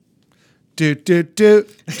do do do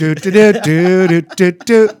do do do do do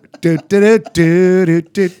do do do do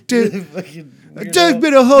do do. Just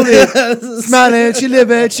been a hold it, smiling, she live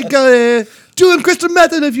it, she go there, doing crystal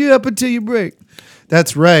method if you up until you break.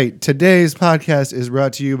 That's right. Today's podcast is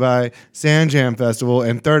brought to you by Sand Jam Festival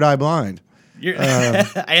and Third Eye Blind.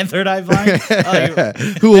 And Third Eye Blind?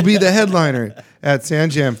 Who will be the headliner at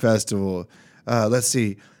Sand Jam Festival. Let's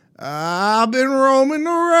see. I've been roaming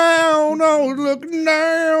around, always looking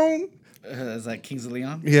down. Is that Kings of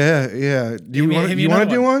Leon? Yeah. Do you want to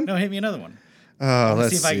do one? No, hit me another one.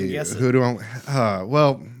 Let's see if I can guess it. Who do I?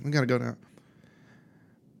 Well, we gotta go now.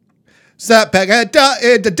 Sat back at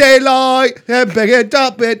in the daylight, and back it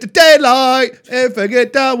up with the daylight, and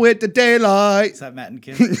forget that with the daylight. Is that Matt and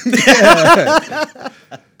Kim? Yeah.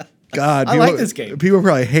 God, I like this game. People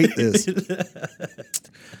probably hate this.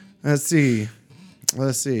 Let's see.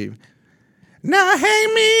 Now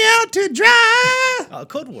hang me out to dry.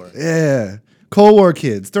 Cold War. Yeah. Cold War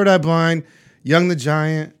kids. Third Eye Blind. Young the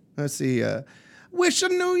Giant. Let's see. Wish I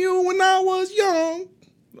knew you when I was young.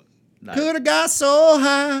 Nice. Could have got so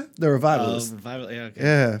high. The Revivalists. Yeah,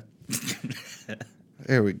 okay. Yeah.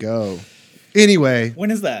 There we go. Anyway. When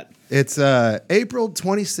is that? It's April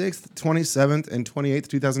 26th, 27th, and 28th,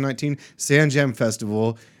 2019, Sand Jam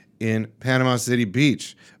Festival in Panama City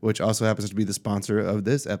Beach, which also happens to be the sponsor of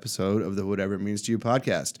this episode of the Whatever It Means to You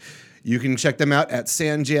podcast. You can check them out at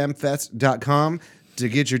sandjamfest.com to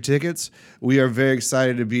get your tickets. We are very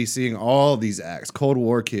excited to be seeing all these acts. Cold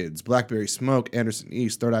War Kids, Blackberry Smoke, Anderson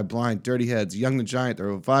East, Third Eye Blind, Dirty Heads, Young the Giant, The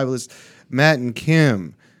Revivalists, Matt and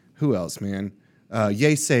Kim. Who else, man?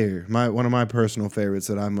 Ye Sayer, one of my personal favorites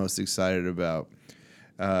that I'm most excited about.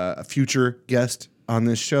 A future guest on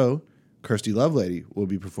this show, Kirsty Lovelady, will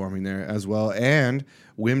be performing there as well, and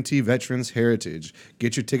WIMT Veterans Heritage.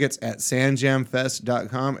 Get your tickets at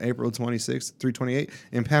sandjamfest.com, April 26th through 28th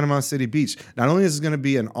in Panama City Beach. Not only is it going to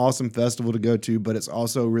be an awesome festival to go to, but it's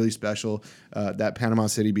also really special that Panama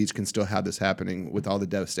City Beach can still have this happening with all the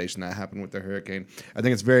devastation that happened with the hurricane. I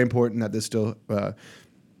think it's very important that this still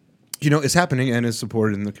is happening and is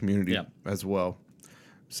supported in the community as well.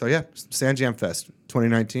 So yeah, Sand Jam Fest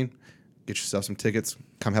 2019. Get yourself some tickets.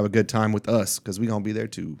 Come have a good time with us because we're going to be there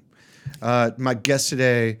too. My guest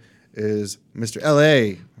today is Mr.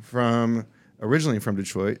 L.A. originally from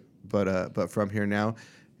Detroit, but from here now.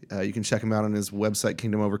 You can check him out on his website,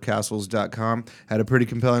 kingdomovercastles.com. Had a pretty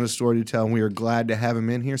compelling story to tell, and we are glad to have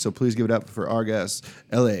him in here. So please give it up for our guest,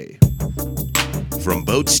 L.A. From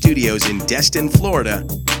Boat Studios in Destin, Florida,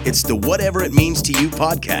 it's the Whatever It Means to You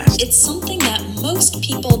podcast. It's something that most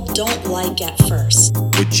people don't like at first.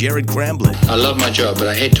 With Jared Cramblin. I love my job, but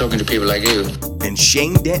I hate talking to people like you. And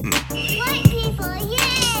Shane Denton. White people,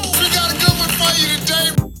 yay! We got a good one for you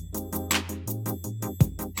today.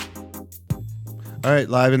 All right,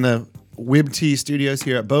 live in the WIBT studios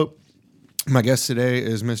here at Boat. My guest today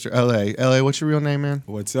is Mr. L.A. L.A., what's your real name, man?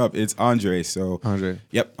 What's up? It's Andre. Andre.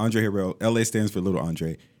 Yep, Andre Harell. L.A. stands for Little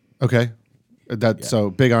Andre. Okay. So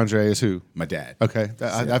Big Andre is who? My dad. Okay,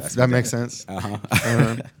 that makes sense. Uh-huh.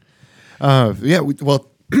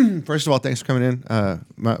 First of all, thanks for coming in.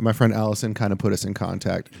 My friend Allison kind of put us in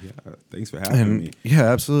contact. Yeah, thanks for having me. Yeah,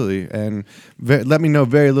 absolutely. And let me know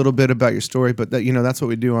very little bit about your story, but that's what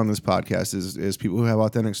we do on this podcast is people who have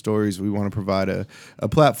authentic stories. We want to provide a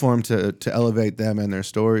platform to elevate them and their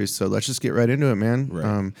stories. So let's just get right into it, man.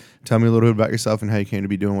 Right. Tell me a little bit about yourself and how you came to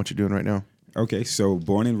be doing what you're doing right now. Okay, so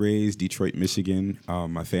born and raised Detroit, Michigan.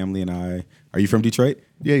 My family and I. Are you from Detroit?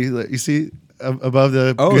 Yeah, you see above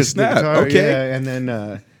the snap. The guitar, okay, yeah, and then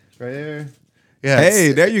right there. Yeah.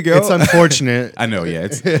 Hey, there you go. It's unfortunate. I know. Yeah, you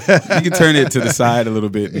can turn it to the side a little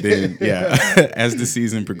bit, and then as the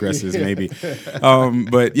season progresses, maybe.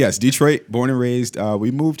 But yes, Detroit, born and raised.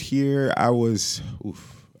 We moved here. I was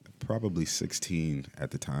probably 16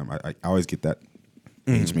 at the time. I always get that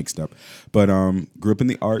age mixed up, but grew up in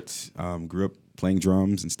the arts. Grew up playing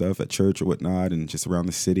drums and stuff at church or whatnot, and just around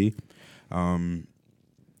the city.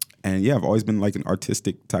 And yeah, I've always been like an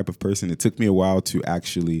artistic type of person. It took me a while to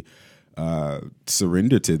actually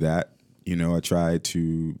surrender to that.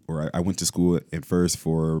 I went to school at first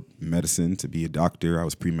for medicine to be a doctor. I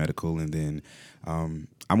was pre-medical, and then I'm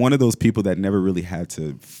one of those people that never really had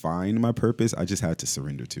to find my purpose. I just had to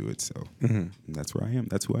surrender to it. So that's where I am.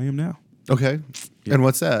 That's who I am now. Okay. Yeah. And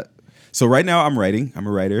what's that? So right now I'm writing. I'm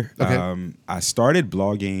a writer. Okay. I started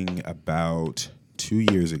blogging about 2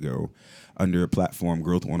 years ago under a platform,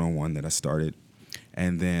 Growth 101, that I started.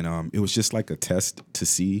 And then it was just like a test to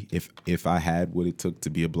see if I had what it took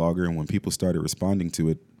to be a blogger. And when people started responding to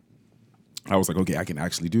it, I was like, okay, I can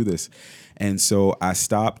actually do this. And so I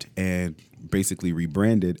stopped and basically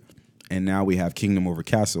rebranded And now we have Kingdom Over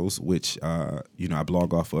Castles, which I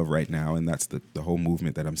blog off of right now, and that's the whole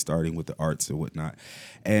movement that I'm starting with the arts and whatnot.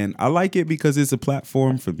 And I like it because it's a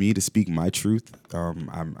platform for me to speak my truth.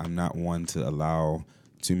 I'm not one to allow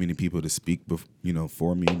too many people to speak,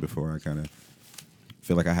 for me before I kind of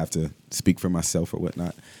feel like I have to speak for myself or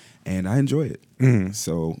whatnot. And I enjoy it. Mm-hmm.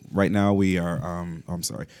 So right now we are.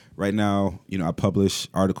 Right now, I publish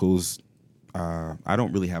articles. I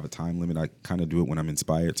don't really have a time limit. I kind of do it when I'm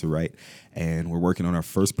inspired to write. And we're working on our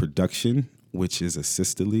first production, which is a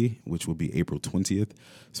sisterly, which will be April 20th.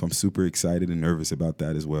 So I'm super excited and nervous about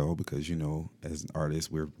that as well because, as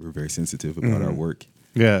artists, we're very sensitive about our work.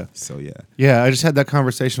 Yeah. So, yeah. Yeah, I just had that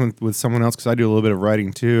conversation with someone else because I do a little bit of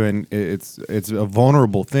writing too. And it's a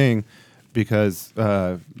vulnerable thing because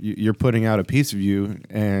you're putting out a piece of you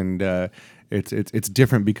and it's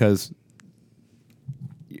different because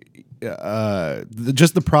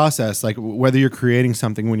just the process, like whether you're creating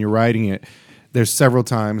something when you're writing it, there's several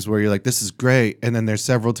times where you're like, this is great. And then there's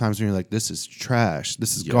several times when you're like, this is trash.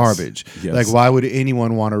 This is garbage. Yes. Like, why would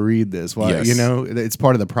anyone want to read this? Why, Yes. it's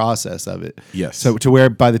part of the process of it. Yes. So to where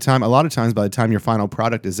a lot of times by the time your final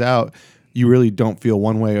product is out, you really don't feel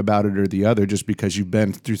one way about it or the other just because you've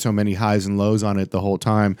been through so many highs and lows on it the whole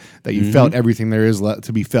time that you felt everything there is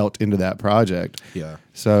to be felt into that project. Yeah.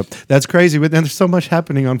 So that's crazy. But then there's so much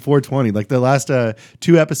happening on 420. Like the last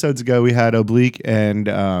 2 episodes ago, we had Oblique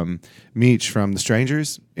and Meech from The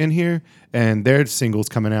Strangers in here, and their single's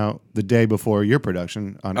coming out the day before your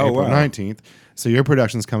production on April 19th. So your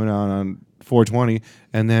production's coming out on 420.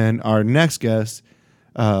 And then our next guest,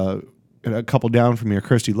 a couple down from here,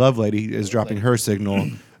 Kirsty Lovelady, is dropping her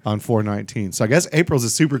signal on 4/19. So I guess April's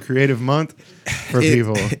a super creative month for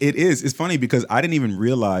people. It is. It's funny because I didn't even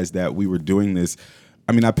realize that we were doing this.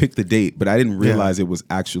 I mean, I picked the date, but I didn't realize it was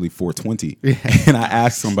actually 4/20. Yeah. And I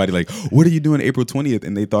asked somebody like, "What are you doing April 20th?"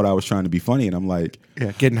 And they thought I was trying to be funny, and I'm like,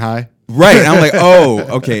 "Yeah, getting high." Right. And I'm like,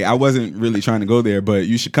 "Oh, okay. I wasn't really trying to go there, but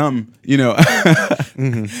you should come,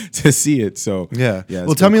 to see it." So yeah.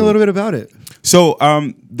 Well, tell me a little bit about it. So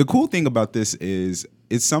the cool thing about this is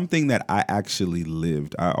it's something that I actually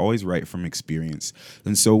lived. I always write from experience.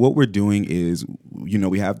 And so what we're doing is,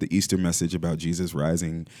 we have the Easter message about Jesus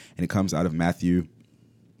rising, and it comes out of Matthew.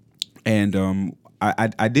 And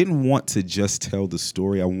I didn't want to just tell the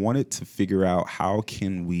story. I wanted to figure out how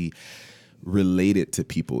can we relate it to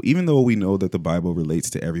people. Even though we know that the Bible relates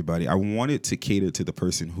to everybody, I wanted to cater to the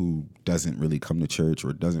person who doesn't really come to church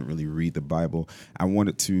or doesn't really read the Bible. I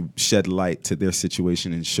wanted to shed light to their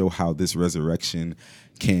situation and show how this resurrection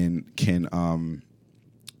can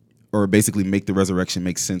or basically make the resurrection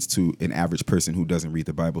make sense to an average person who doesn't read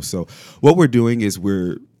the Bible. So what we're doing is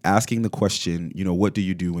we're asking the question, what do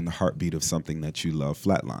you do when the heartbeat of something that you love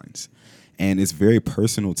flatlines? And it's very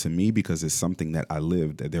personal to me because it's something that I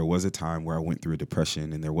lived. There was a time where I went through a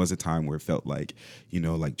depression, and there was a time where it felt like,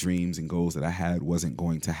 like dreams and goals that I had wasn't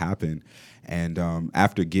going to happen. And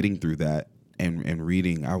after getting through that and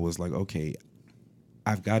reading, I was like, okay,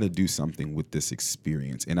 I've got to do something with this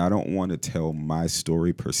experience. And I don't want to tell my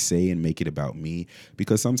story per se and make it about me,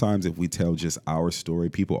 because sometimes if we tell just our story,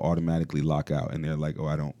 people automatically lock out and they're like, oh,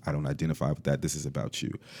 I don't identify with that. This is about you.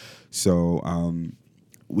 So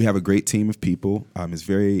we have a great team of people. It's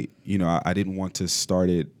very, I didn't want to start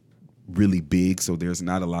it really big, so there's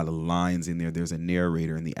not a lot of lines in there. There's a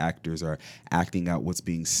narrator, and the actors are acting out what's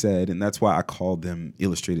being said, and that's why I call them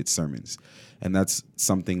illustrated sermons. And that's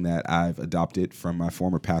something that I've adopted from my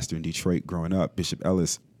former pastor in Detroit growing up, Bishop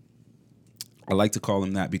Ellis. I like to call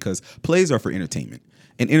him that because plays are for entertainment.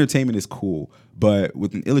 And entertainment is cool, but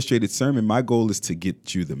with an illustrated sermon, my goal is to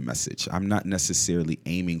get you the message. I'm not necessarily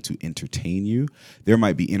aiming to entertain you. There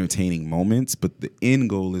might be entertaining moments, but the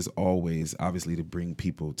end goal is always, obviously, to bring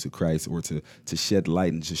people to Christ or to shed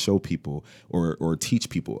light and to show people or teach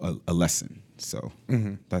people a lesson. So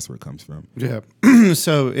that's where it comes from. Yeah.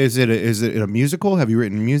 So is it a musical? Have you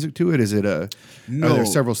written music to it? Is it No. Are there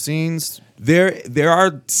several scenes? There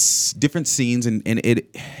are different scenes, and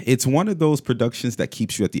it's one of those productions that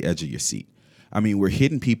keeps you at the edge of your seat. I mean, we're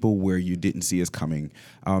hitting people where you didn't see us coming.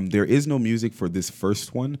 There is no music for this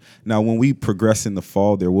first one. Now, when we progress in the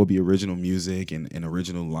fall, there will be original music and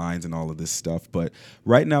original lines and all of this stuff. But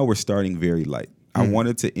right now, we're starting very light. I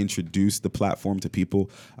wanted to introduce the platform to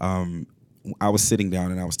people. I was sitting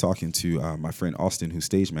down and I was talking to my friend Austin, who's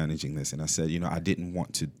stage managing this, and I said, I didn't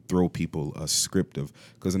want to throw people a script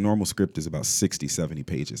because a normal script is about 60, 70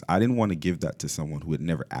 pages. I didn't want to give that to someone who had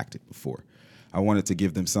never acted before. I wanted to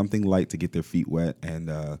give them something light to get their feet wet,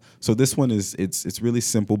 and so this one it's really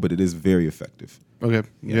simple, but it is very effective. Okay.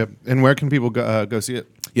 Yep. And where can people go see it?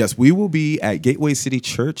 Yes, we will be at Gateway City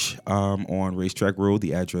Church on Racetrack Road.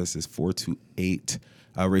 The address is 428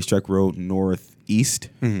 Racetrack Road Northeast,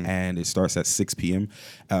 and it starts at 6 p.m.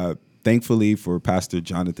 Thankfully for Pastor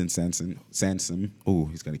Jonathan Sansom. Oh,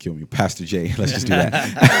 he's going to kill me. Pastor Jay. Let's just do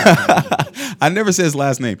that. I never said his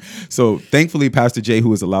last name. So thankfully, Pastor Jay, who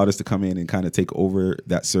has allowed us to come in and kind of take over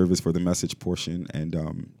that service for the message portion. And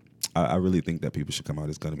I really think that people should come out.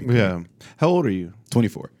 It's going to be great. Yeah. How old are you?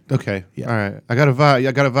 24. Okay. Yeah. All right. I got a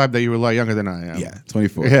vibe that you were a lot younger than I am. Yeah,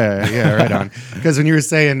 24. Yeah, right on. Because when you were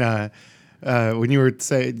saying,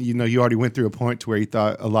 you already went through a point to where you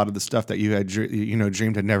thought a lot of the stuff that you had,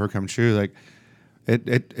 dreamed had never come true. Like,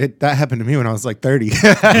 that happened to me when I was like 30.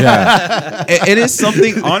 Yeah, it is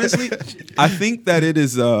something. Honestly, I think that it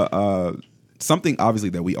is something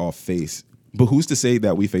obviously that we all face. But who's to say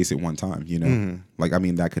that we face it one time? Like, I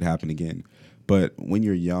mean, that could happen again. But when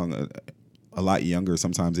you're young, a lot younger,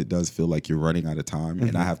 sometimes it does feel like you're running out of time,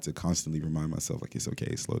 and I have to constantly remind myself, like, it's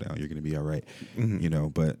okay, slow down, you're gonna be all right.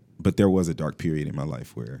 But there was a dark period in my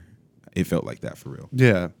life where it felt like that for real.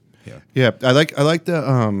 Yeah. I like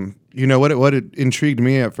the what it intrigued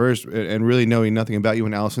me at first, and really knowing nothing about you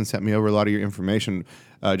when Allison sent me over a lot of your information,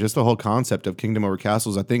 just the whole concept of kingdom over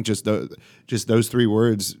castles. I think just those three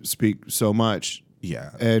words speak so much.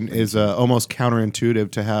 Yeah, and is almost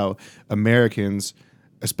counterintuitive to how Americans,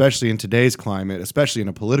 especially in today's climate, especially in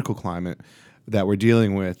a political climate that we're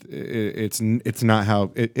dealing with, it's not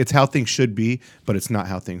how it's how things should be, but it's not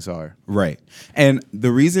how things are. Right. And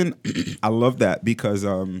the reason I love that because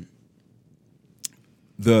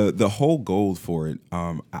the whole goal for it,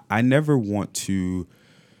 I never want to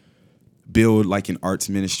build like an arts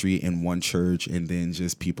ministry in one church and then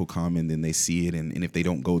just people come and then they see it and if they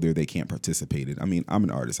don't go there, they can't participate in it. I mean, I'm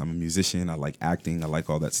an artist. I'm a musician. I like acting. I like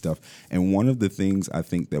all that stuff. And one of the things I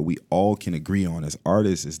think that we all can agree on as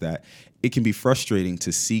artists is that it can be frustrating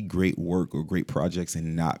to see great work or great projects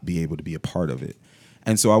and not be able to be a part of it.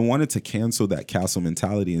 And so I wanted to cancel that castle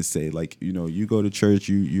mentality and say, like, you go to church,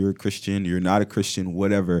 you're a Christian, you're not a Christian,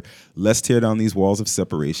 whatever. Let's tear down these walls of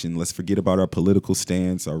separation. Let's forget about our political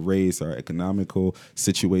stance, our race, our economical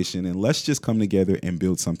situation, and let's just come together and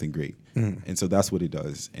build something great. And so that's what it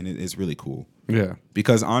does. And it's really cool. Yeah.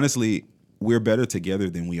 Because honestly, we're better together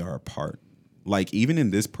than we are apart. Like, even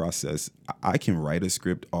in this process, I can write a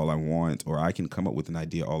script all I want, or I can come up with an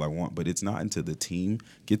idea all I want, but it's not until the team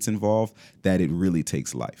gets involved that it really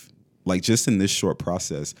takes life. Like, just in this short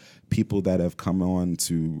process, people that have come on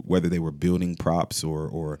to, whether they were building props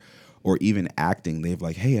or even acting, they've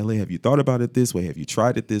like, hey, LA, have you thought about it this way? Have you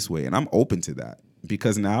tried it this way? And I'm open to that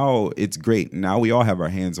because now it's great. Now we all have our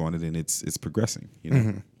hands on it and it's progressing,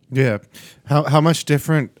 Yeah. How much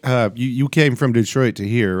different? You came from Detroit to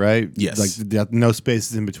here, right? Yes. Like no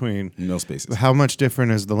spaces in between. No spaces. How much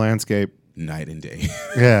different is the landscape? Night and day.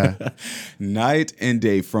 Yeah. Night and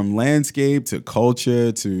day, from landscape to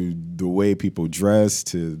culture to the way people dress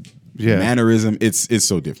to mannerism. It's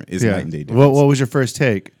so different. It's night and day difference. What was your first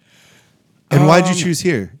take? And why'd you choose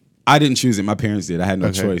here? I didn't choose it. My parents did. I had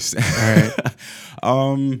no choice. All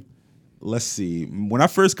right. Let's see. When I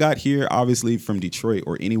first got here, obviously from Detroit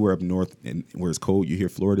or anywhere up north and where it's cold, you hear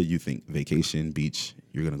Florida, you think vacation, beach.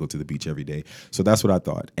 You're going to go to the beach every day. So that's what I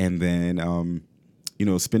thought. And then,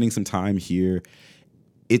 spending some time here,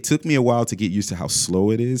 it took me a while to get used to how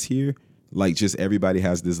slow it is here. Like, just everybody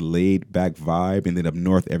has this laid back vibe. And then up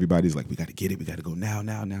north, everybody's like, we got to get it. We got to go now.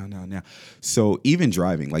 So even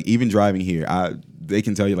driving here, they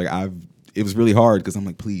can tell you, like, it was really hard because I'm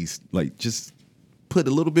like, please, like, just put a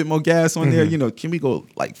little bit more gas on there. Can we go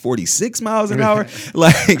like 46 miles an hour?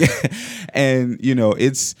 And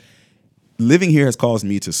it's living here has caused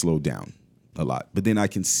me to slow down a lot. But then I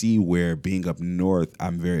can see where being up north,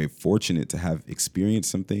 I'm very fortunate to have experienced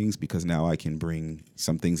some things because now I can bring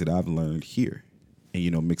some things that I've learned here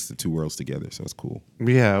and, mix the two worlds together. So it's cool.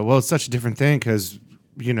 Yeah. Well, it's such a different thing because,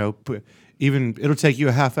 even it'll take you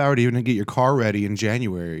a half hour to even get your car ready in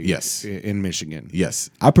January. Yes. In Michigan. Yes.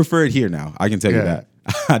 I prefer it here now. I can tell you that.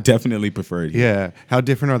 I definitely prefer it here. Yeah. How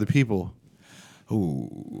different are the people?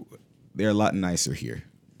 Ooh, they're a lot nicer here.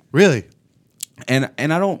 Really? And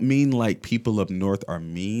I don't mean like people up north are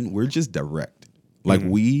mean. We're just direct. Like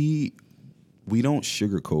we don't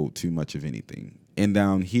sugarcoat too much of anything. And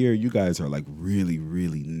down here, you guys are like really,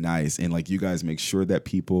 really nice. And like you guys make sure that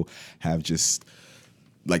people have just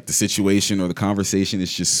like the situation or the conversation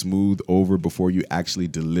is just smooth over before you actually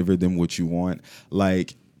deliver them what you want.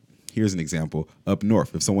 Like, here's an example. Up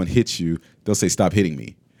north, if someone hits you, they'll say, stop hitting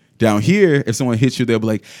me. Down here, if someone hits you, they'll be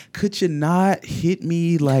like, could you not hit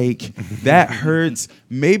me? Like, that hurts.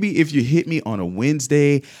 Maybe if you hit me on a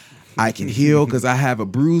Wednesday, I can heal because I have a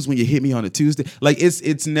bruise when you hit me on a Tuesday. Like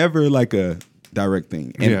it's never like a direct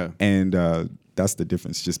thing. And that's the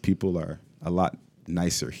difference. Just people are a lot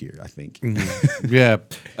nicer here, I think. Yeah.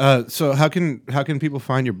 So how can people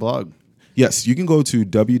find your blog? Yes, you can go to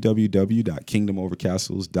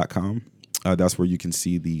www.kingdomovercastles.com. That's where you can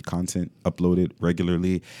see the content uploaded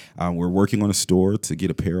regularly. We're working on a store to get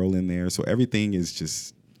apparel in there. So everything is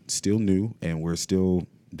just still new, and we're still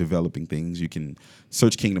developing things. You can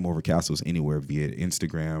search Kingdom Over Castles anywhere via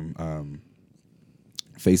Instagram,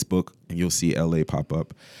 Facebook, and you'll see LA pop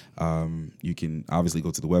up. You can obviously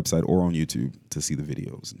go to the website or on YouTube to see the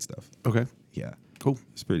videos and stuff. Okay. Yeah. Cool.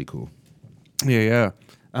 It's pretty cool. Yeah.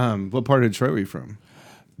 What part of Detroit were you from?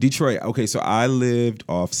 Detroit. Okay, so I lived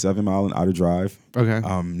off 7 Mile and Outer Drive. Okay.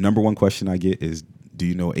 Number one question I get is, do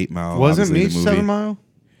you know 8 Mile? Wasn't Obviously, Meech the movie. 7 Mile?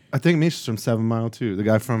 I think Meech is from 7 Mile too. The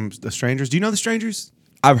guy from The Strangers. Do you know The Strangers?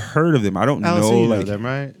 I've heard of them. I don't Allison, know you know like them,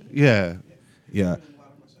 right? Yeah. yeah.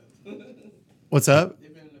 What's up?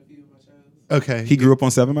 Okay. He grew up on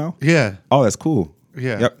 7 Mile? Yeah. Oh, that's cool.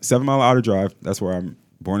 Yeah. Yep. 7 Mile Outer Drive. That's where I'm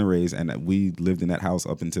born and raised, and we lived in that house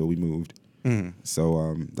up until we moved.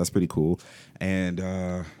 So that's pretty cool. And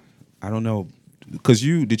I don't know, because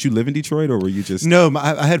did you live in Detroit, or were you just No,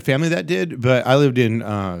 I had family that did, but I lived in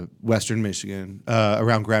Western Michigan,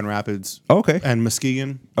 around Grand Rapids. Okay. And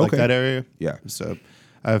Muskegon, like Okay. that area. Yeah. So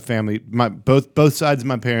I have family. Both sides of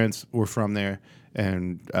my parents were from there,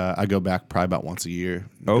 and I go back probably about once a year.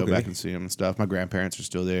 Go Okay. back and see them and stuff. My grandparents are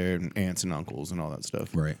still there, and aunts and uncles and all that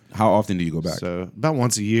stuff. right? How often do you go back? So about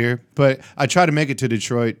once a year, but I try to make it to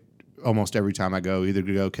Detroit almost every time I go, either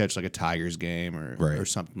to go catch like a Tigers game or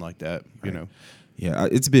something like that. You know. Yeah,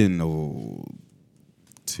 it's been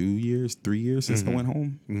 3 years since I went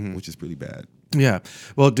home, which is pretty bad. Yeah.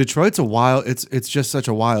 Well, Detroit's it's just such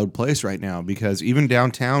a wild place right now, because even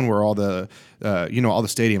downtown, where all the all the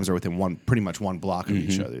stadiums are within pretty much one block of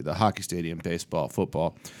each other. The hockey stadium, baseball,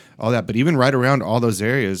 football, all that. But even right around all those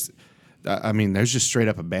areas, I mean, there's just straight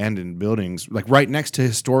up abandoned buildings, like right next to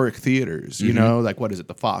historic theaters. You know, like what is it,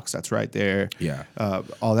 the Fox? That's right there. Yeah.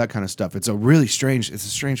 All that kind of stuff. It's a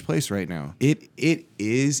strange place right now. It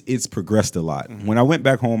is. It's progressed a lot. When I went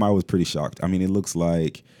back home, I was pretty shocked. I mean, it looks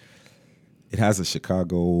like it has a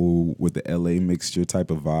Chicago with the LA mixture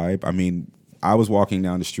type of vibe. I mean, I was walking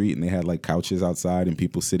down the street and they had like couches outside and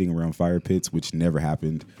people sitting around fire pits, which never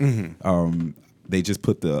happened. They just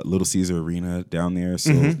put the Little Caesar Arena down there.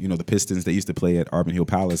 So, the Pistons that used to play at Arbor Hill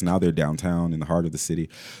Palace, now they're downtown in the heart of the city.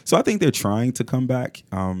 So I think they're trying to come back.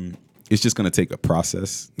 It's just going to take a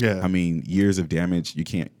process. Yeah. I mean, years of damage, you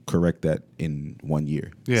can't correct that in 1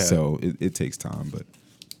 year. Yeah. So it takes time, but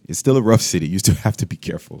it's still a rough city. You still have to be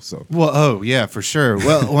careful. So Well, yeah, for sure.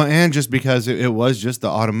 Well, and just because it was just the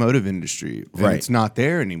automotive industry, and Right. it's not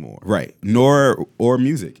there anymore. right, or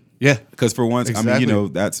music. Yeah. Because for once, I Exactly.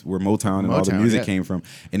 mean, that's where Motown and all the Motown, music yeah. came from,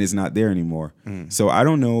 and it's not there anymore. So I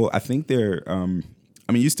don't know. I think they're.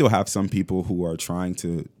 I mean, you still have some people who are trying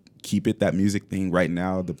to keep it that music thing. Right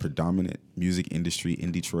now, the predominant music industry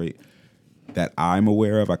in Detroit that I'm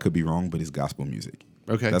aware of, I could be wrong, but it's gospel music.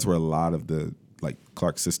 Okay. That's where a lot of the like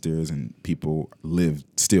Clark sisters and people live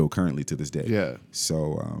still currently to this day. Yeah.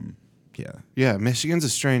 So yeah, Yeah, Michigan's a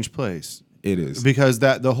strange place. it is. Because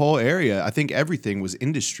the whole area, I think everything was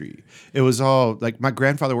industry. It was all like my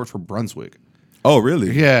grandfather worked for Brunswick. Oh,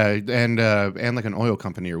 really? Yeah, and like an oil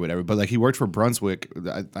company or whatever. But like he worked for Brunswick.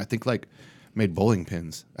 I think like made bowling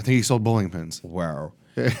pins. I think he sold bowling pins. Wow.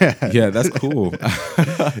 Yeah, that's cool.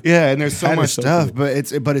 Yeah, and there's so That much is so stuff,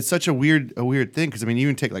 cool. but it's such a weird thing, because I mean, you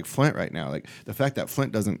even take like Flint right now. Like the fact that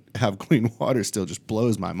Flint doesn't have clean water still just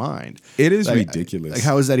blows my mind. It is Like, ridiculous. Like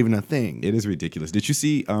how is that even a thing? It is ridiculous. Did you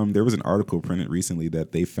see? There was an article printed recently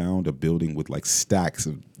that they found a building with like stacks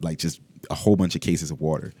of like just a whole bunch of cases of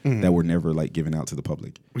water that were never like given out to the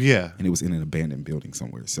public. Yeah. And it was in an abandoned building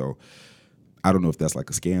somewhere. So I don't know if that's like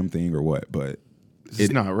a scam thing or what, but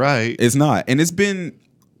It's not right. it's not. And it's been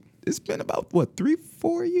about what,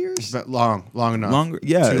 3-4 years? But long enough. Longer.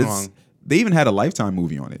 Yeah. Too it's- long. They even had a Lifetime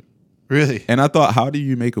movie on it. Really? And I thought, how do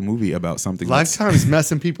you make a movie about something that's- Lifetime's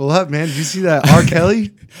messing people up, man. Did you see that R.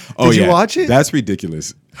 Kelly? Oh, Did yeah. you watch it? That's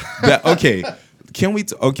ridiculous. Okay. Can we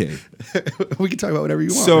okay. We can talk about whatever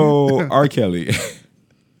you want. So R. Kelly,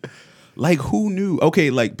 like who knew? Okay,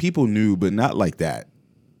 like people knew, but not like that.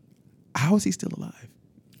 How is he still alive?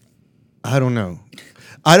 I don't know.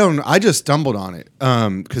 I just stumbled on it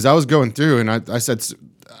because I was going through and I said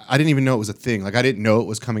I didn't even know it was a thing. Like I didn't know it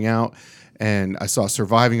was coming out, and I saw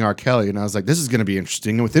Surviving R. Kelly, and I was like, this is going to be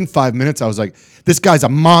interesting. And within 5 minutes, I was like, this guy's a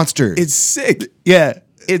monster. It's sick. Yeah.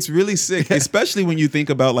 It's really sick, especially when you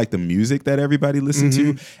think about like the music that everybody listened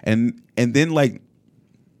to, and then like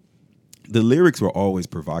the lyrics were always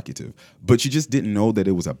provocative, but you just didn't know that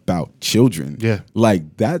it was about children. Yeah.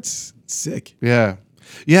 Like, that's sick. Yeah.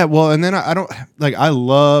 Yeah, well, and then I don't like. I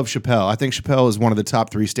love Chappelle. I think Chappelle is one of the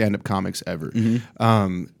top 3 stand-up comics ever.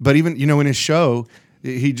 But even in his show,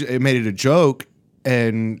 he made it a joke,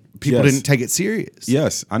 and people Yes. didn't take it serious.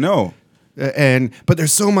 Yes, I know. But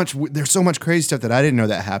there's so much crazy stuff that I didn't know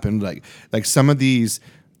that happened. Like some of these,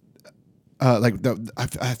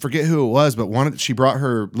 I forget who it was, but she brought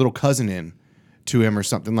her little cousin in to him or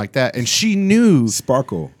something like that, and she knew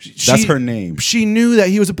Sparkle. That's her name. She knew that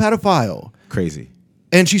he was a pedophile. Crazy.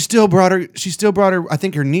 And she still brought her. I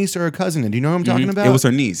think her niece or her cousin in. Do you know what I'm talking about? It was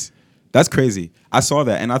her niece. That's crazy. I saw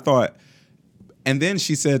that and I thought, and then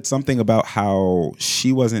she said something about how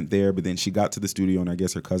she wasn't there, but then she got to the studio and I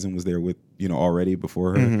guess her cousin was there with, already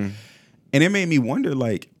before her. And it made me wonder,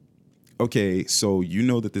 like, okay, so you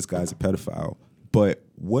know that this guy's a pedophile, but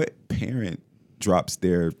what parent drops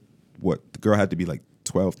the girl had to be like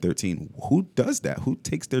 12, 13. Who does that? Who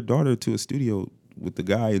takes their daughter to a studio with the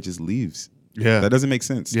guy and just leaves? Yeah. That doesn't make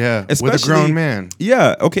sense. Yeah, with a Especially- grown man.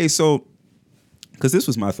 Yeah. Okay. So, because this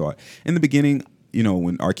was my thought in the beginning,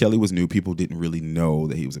 when R. Kelly was new, people didn't really know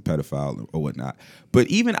that he was a pedophile or whatnot. But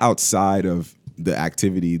even outside of the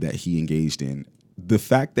activity that he engaged in, the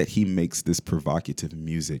fact that he makes this provocative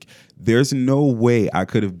music, there's no way I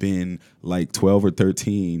could have been like 12 or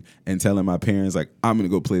 13 and telling my parents, like, I'm going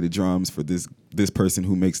to go play the drums for this person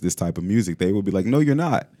who makes this type of music. They would be like, no, you're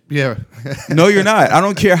not. Yeah. No, you're not. I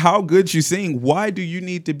don't care how good you sing. Why do you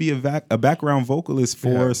need to be a background vocalist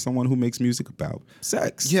for someone who makes music about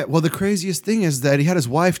sex? Yeah, well, the craziest thing is that he had his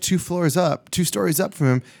wife 2 stories up from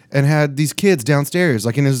him, and had these kids downstairs,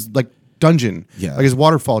 like in his dungeon, Yeah. like his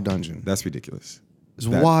waterfall dungeon. That's ridiculous. It's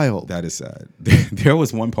wild. That is sad. There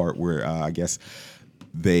was one part where I guess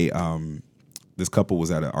they this couple was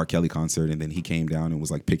at an R. Kelly concert, and then he came down and was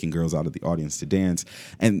like picking girls out of the audience to dance.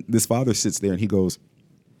 And this father sits there and he goes,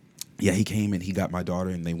 yeah, he came and he got my daughter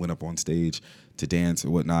and they went up on stage to dance or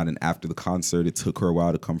whatnot. And after the concert, it took her a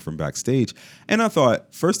while to come from backstage. And I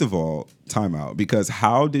thought, first of all, time out, because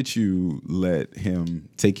how did you let him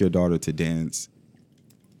take your daughter to dance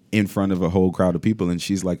in front of a whole crowd of people, and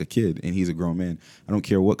she's like a kid and he's a grown man? I don't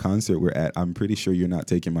care what concert we're at. I'm pretty sure you're not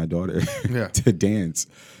taking my daughter to dance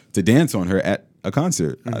on her at a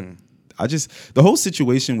concert. I just, the whole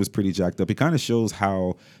situation was pretty jacked up. It kind of shows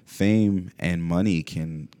how fame and money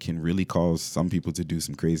can really cause some people to do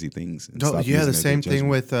some crazy things. And stop using the their same good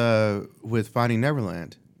thing judgment. with Finding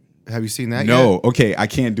Neverland. Have you seen that yet? No, okay, I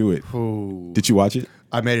can't do it. Ooh. Did you watch it?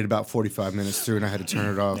 I made it about 45 minutes through and I had to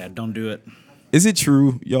turn it off. Yeah, don't do it. Is it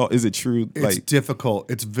true, y'all? Is it true? It's difficult.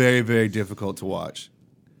 It's very, very difficult to watch.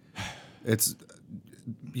 It's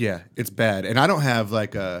bad. And I don't have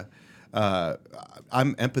like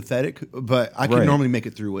I'm empathetic, but I can Right. normally make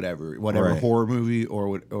it through whatever Right. horror movie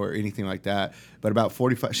or anything like that. But about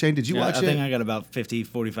 45. Shane, did you watch I it? think I got about 50,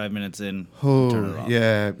 45 minutes in. Oh, Turn it off.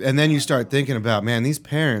 yeah. And then you start thinking about, man, these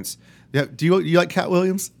parents. Yeah, do you like Cat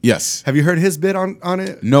Williams? Yes. Have you heard his bit on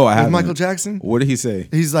it? No, I with haven't. Michael Jackson. What did he say?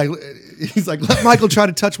 He's like, let Michael try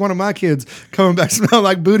to touch one of my kids, coming back smelling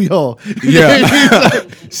like booty hole. Yeah.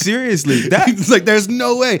 Seriously. He's like, there's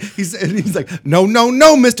no way. He's like, no,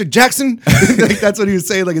 Mr. Jackson. Like, that's what he was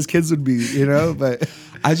saying. Like his kids would be, But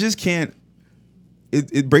I just can't.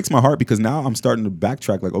 It breaks my heart because now I'm starting to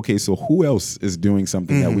backtrack. Like, okay, so who else is doing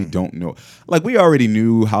something that we don't know? Like, we already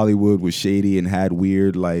knew Hollywood was shady and had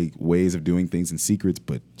weird like ways of doing things and secrets,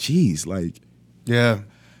 but geez, like, yeah,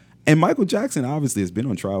 and Michael Jackson obviously has been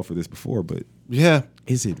on trial for this before, but yeah.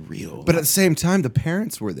 is it real? But at the same time, the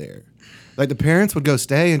parents were there. Like the parents would go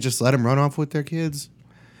stay and just let him run off with their kids,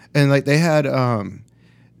 and like they had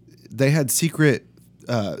secret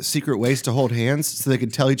ways to hold hands so they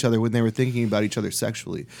could tell each other when they were thinking about each other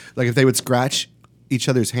sexually. Like if they would scratch each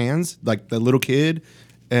other's hands, like the little kid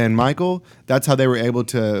and Michael, that's how they were able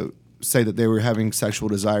to say that they were having sexual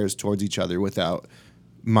desires towards each other without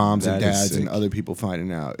moms and That is dads and sick. other people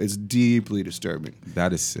finding out. It's deeply disturbing.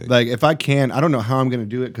 That is sick. Like if I can, I don't know how I'm going to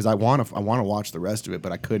do it because I want to watch the rest of it,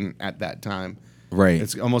 but I couldn't at that time. Right.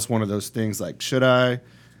 It's almost one of those things like, should I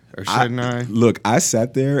or shouldn't I? Look, I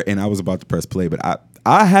sat there and I was about to press play, but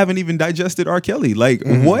I haven't even digested R. Kelly. Like,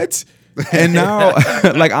 what? And now,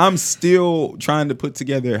 like, I'm still trying to put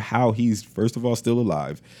together how he's, first of all, still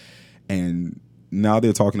alive. And now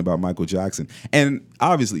they're talking about Michael Jackson. And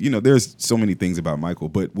obviously, there's so many things about Michael,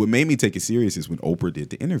 but what made me take it serious is when Oprah did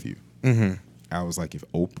the interview. Mm-hmm. I was like, if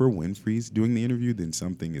Oprah Winfrey's doing the interview, then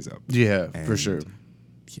something is up. Yeah, for And, sure.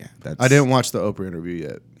 Yeah. That's, I didn't watch the Oprah interview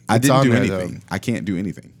yet. I It's didn't on do there, anything. I can't do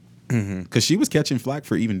anything. because she was catching flack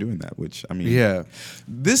for even doing that. Which I mean, Yeah.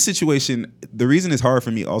 this situation, the reason it's hard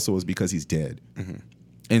for me also is because he's dead,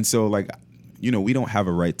 and so like, we don't have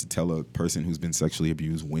a right to tell a person who's been sexually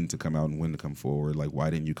abused when to come out and when to come forward. Like, why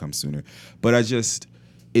didn't you come sooner? But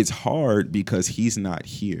it's hard because he's not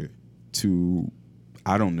here to,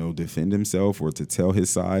 I don't know, defend himself or to tell his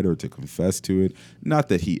side or to confess to it. Not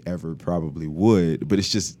that he ever probably would, but it's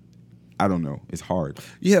just, I don't know. It's hard.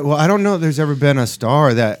 Yeah, well, I don't know if there's ever been a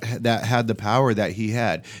star that had the power that he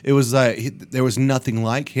had. It was like there was nothing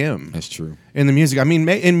like him. That's true. In the music. I mean,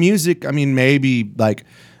 in music, I mean, maybe like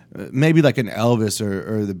an Elvis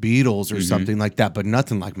or the Beatles or something like that, but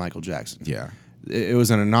nothing like Michael Jackson. Yeah. It was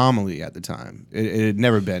an anomaly at the time. It had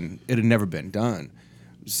never been done.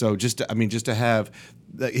 So just to have,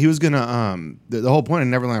 he was gonna the whole point of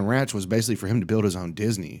Neverland Ranch was basically for him to build his own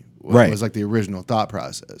Disney. Right. It was like the original thought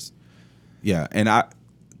process. Yeah, and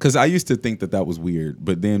because I used to think that was weird,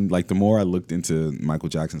 but then like the more I looked into Michael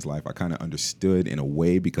Jackson's life, I kind of understood in a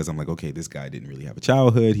way because I'm like, okay, this guy didn't really have a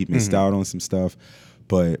childhood. He missed out on some stuff,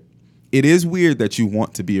 but it is weird that you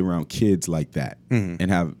want to be around kids like that and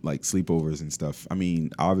have like sleepovers and stuff. I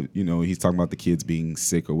mean, he's talking about the kids being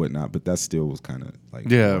sick or whatnot, but that still was kind of like,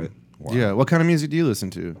 Yeah. wow. Yeah. What kind of music do you listen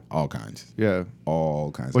to? All kinds. Yeah.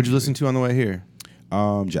 All kinds. What'd you listen to on the way here?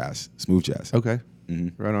 Jazz, smooth jazz. Okay.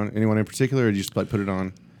 Right on. Anyone in particular, or did you just like put it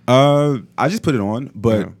on? I just put it on,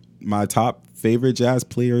 but Yeah. my top favorite jazz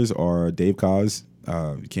players are Dave Koz.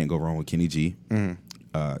 You can't go wrong with Kenny G.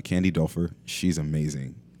 Candy Dulfer, she's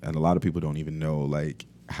amazing, and a lot of people don't even know like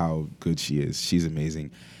how good she is. She's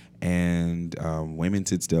amazing, and Wayman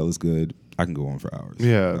Tisdale is good. I can go on for hours.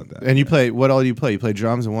 Yeah. about that. And you play, what all do you play? You play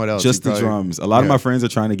drums and what else? Just You the probably- drums. A lot of Yeah. my friends are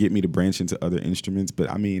trying to get me to branch into other instruments, but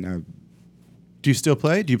I mean, Do you still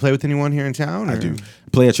play? Do you play with anyone here in town? I or- do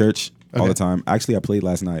play at church all Okay. the time. Actually, I played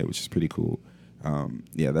last night, which is pretty cool.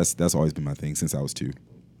 Yeah, that's always been my thing since I was 2.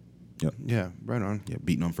 Yep. Yeah, right on. Yeah,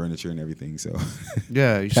 beating on furniture and everything. So,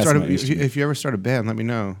 Yeah, you That's start my instrument. if you ever start a band, let me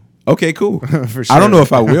know. okay, cool. For I don't sure. know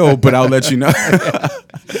if I will, but I'll let you know.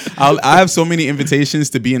 I have so many invitations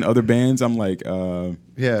to be in other bands. I'm like,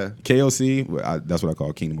 Yeah. KOC, that's what I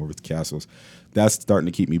call Kingdom Over Castles. That's starting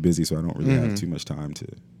to keep me busy, so I don't really have too much time to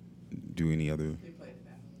do any other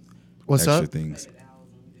What's extra up? things.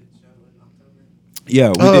 Yeah,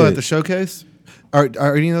 we Oh, did. at the showcase?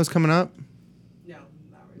 Are any of those coming up?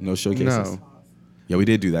 No showcases. No. Yeah, we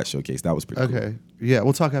did do that showcase. That was pretty cool. Okay. Yeah,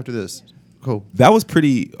 we'll talk after this. Cool. That was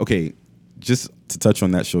pretty okay. Just to touch on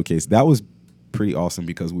that showcase, that was pretty awesome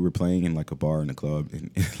because we were playing in like a bar in a club, and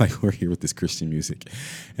like we're here with this Christian music,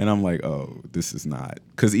 and I'm like, oh, this is not.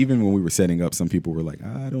 Because even when we were setting up, some people were like,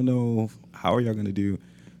 I don't know, how are y'all gonna do?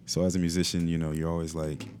 So as a musician, you're always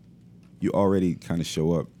like, you already kind of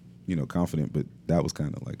show up, confident, but that was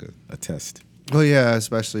kind of like a test. Well, yeah,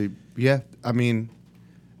 especially I mean,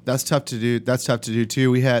 that's tough to do. That's tough to do too.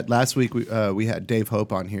 We had last week. We had Dave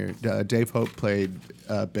Hope on here. Dave Hope played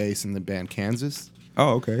bass in the band Kansas.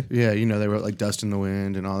 Oh, okay. Yeah, they wrote like "Dust in the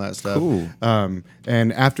Wind" and all that stuff. Cool.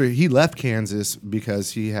 And after he left Kansas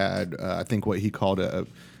because he had, I think, what he called a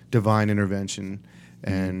divine intervention,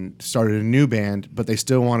 and started a new band. But they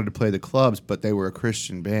still wanted to play the clubs, but they were a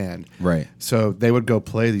Christian band. Right. So they would go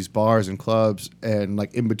play these bars and clubs, and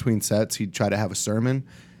like in between sets, he'd try to have a sermon,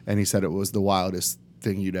 and he said it was the wildest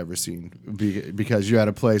thing you'd ever seen because you're at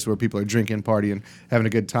a place where people are drinking, partying, having a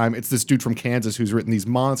good time. It's this dude from Kansas who's written these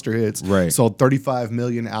monster hits, Right. sold 35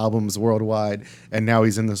 million albums worldwide, and now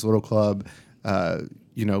he's in this little club,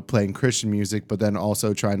 playing Christian music, but then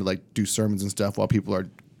also trying to like do sermons and stuff while people are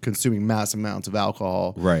consuming mass amounts of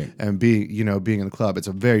alcohol, Right. And being in the club. It's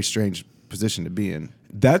a very strange position to be in.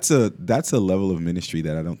 That's a level of ministry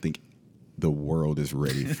that I don't think the world is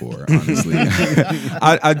ready for, honestly.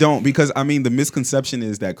 I don't, because I mean the misconception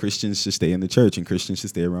is that Christians should stay in the church and Christians should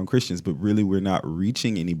stay around Christians, but really we're not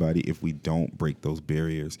reaching anybody if we don't break those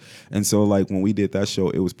barriers. And so like when we did that show,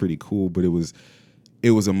 it was pretty cool, but it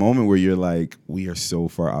was a moment where you're like, we are so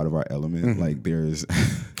far out of our element. Like there's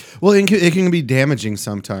Well, it can be damaging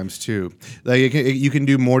sometimes too. Like you can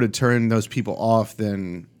do more to turn those people off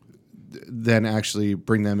than actually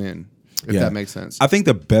bring them in. If that makes sense. I think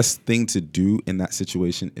the best thing to do in that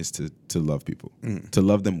situation is to love people, to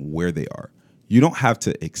love them where they are. You don't have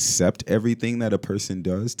to accept everything that a person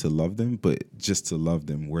does to love them, but just to love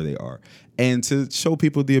them where they are and to show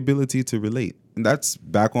people the ability to relate. And that's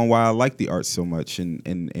back on why I like the arts so much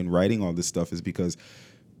and writing all this stuff is because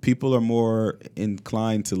people are more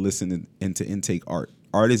inclined to listen and to intake art.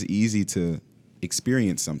 Art is easy to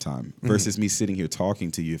experience sometime versus me sitting here talking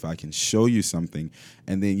to you. If I can show you something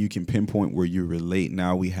and then you can pinpoint where you relate,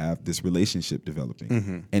 now we have this relationship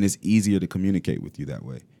developing and it's easier to communicate with you that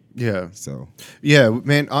way. Yeah. So Yeah,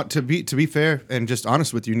 man. To be fair and just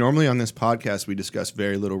honest with you, normally on this podcast we discuss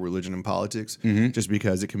very little religion and politics, just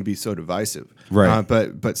because it can be so divisive. Right.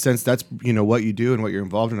 But since that's what you do and what you're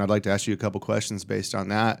involved in, I'd like to ask you a couple questions based on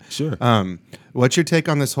that. Sure. What's your take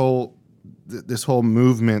on this whole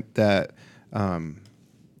movement that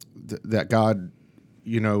that God,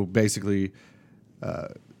 basically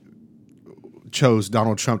chose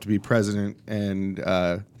Donald Trump to be president and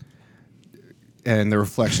the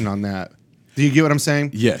reflection on that? Do you get what I'm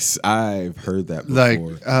saying? yes, I've heard that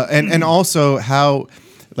before. Like, and also how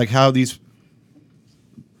these,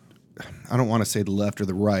 I don't want to say the left or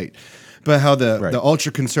the right, but how the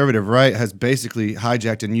ultra conservative right has basically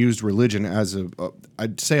hijacked and used religion as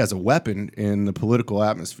I'd say as a weapon in the political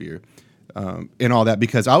atmosphere. And all that,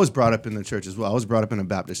 because I was brought up in the church as well. I was brought up in a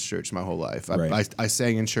Baptist church my whole life. I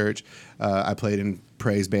sang in church. I played in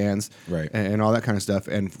praise bands, and all that kind of stuff.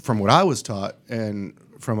 And from what I was taught, and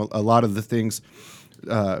from a lot of the things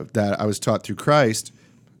that I was taught through Christ,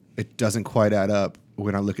 it doesn't quite add up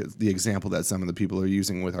when I look at the example that some of the people are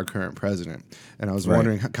using with our current president. And I was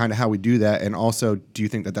wondering kind of how we do that, and also, do you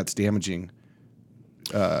think that that's damaging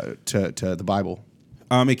to the Bible?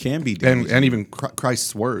 It can be damaging. And even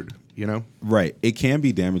Christ's word. Right. It can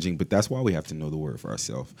be damaging, but that's why we have to know the word for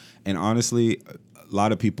ourselves. And honestly, a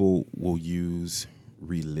lot of people will use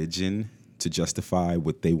religion to justify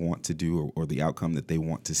what they want to do or the outcome that they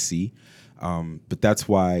want to see. But that's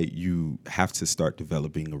why you have to start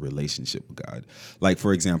developing a relationship with God. Like,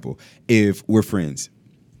 for example, if we're friends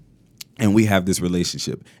and we have this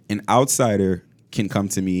relationship, an outsider can come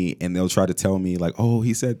to me and they'll try to tell me like, oh,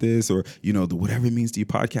 he said this, or, the Whatever It Means to You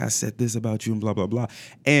podcast said this about you and blah, blah, blah.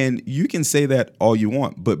 And you can say that all you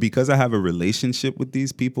want, but because I have a relationship with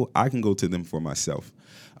these people, I can go to them for myself.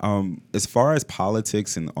 As far as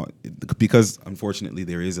politics, and because unfortunately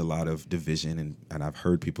there is a lot of division, and I've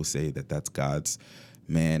heard people say that that's God's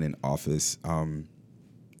man in office.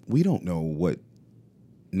 We don't know what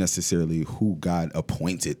necessarily who God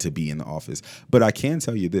appointed to be in the office, but I can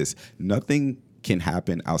tell you this: nothing can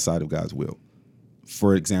happen outside of God's will.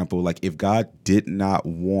 For example, like if God did not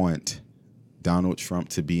want Donald Trump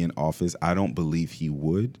to be in office, I don't believe he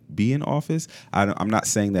would be in office. I'm not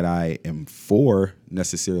saying that I am for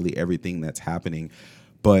necessarily everything that's happening,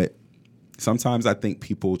 but sometimes I think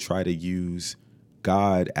people try to use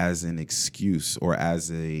God as an excuse or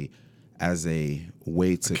as a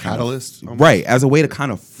way to catalyst, right, as a way to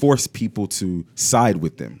kind of force people to side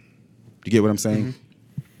with them. Do you get what I'm saying? Mm-hmm.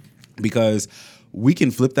 Because we can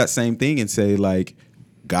flip that same thing and say, like,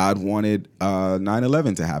 God wanted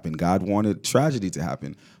 9/11 to happen. God wanted tragedy to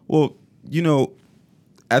happen. Well,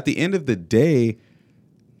 at the end of the day,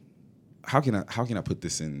 how can I put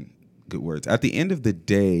this in good words? At the end of the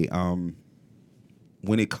day,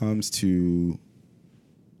 when it comes to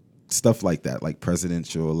stuff like that, like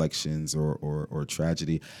presidential elections or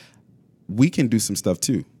tragedy, we can do some stuff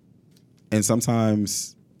too. And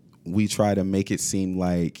sometimes we try to make it seem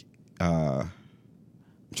like, I'm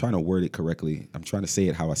trying to word it correctly. I'm trying to say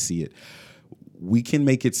it how I see it. We can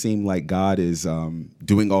make it seem like God is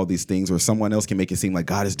doing all these things, or someone else can make it seem like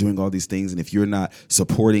God is doing all these things. And if you're not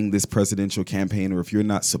supporting this presidential campaign, or if you're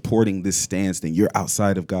not supporting this stance, then you're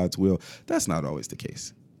outside of God's will. That's not always the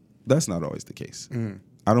case.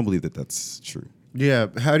 I don't believe that that's true. Yeah.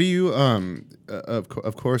 How do you,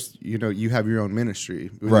 of course, you have your own ministry.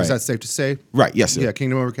 Right. Is that safe to say? Right. Yes, sir. Yeah.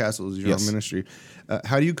 Kingdom Over Castle is your own ministry.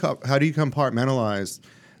 How do you compartmentalize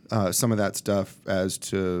some of that stuff as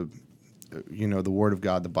to, the Word of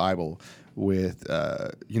God, the Bible, with,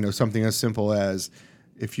 something as simple as,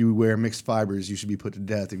 if you wear mixed fibers, you should be put to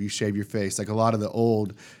death. If you shave your face, like a lot of the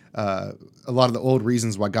old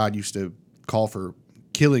reasons why God used to call for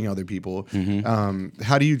killing other people. Mm-hmm.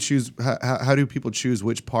 How do you choose? How do people choose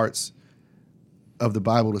which parts of the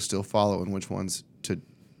Bible to still follow and which ones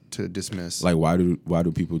to dismiss? Like, why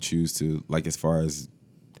do people choose to, like, as far as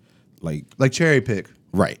like cherry pick?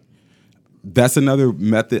 Right. That's another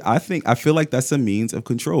method. I feel like that's a means of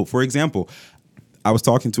control. For example, I was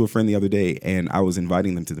talking to a friend the other day, and I was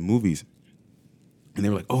inviting them to the movies, and they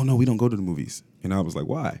were like, "Oh no, we don't go to the movies." And I was like,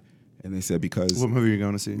 "Why?" And they said, "Because." What movie are you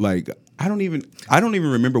going to see? Like, I don't even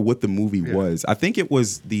remember what the movie was. I think it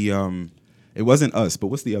was the it wasn't Us, but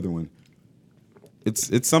what's the other one?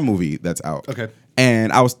 It's some movie that's out. Okay.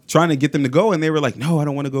 And I was trying to get them to go, and they were like, "No, I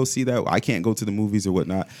don't want to go see that. I can't go to the movies or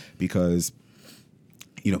whatnot because,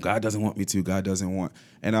 God doesn't want me to. God doesn't want."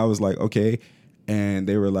 And I was like, "Okay." And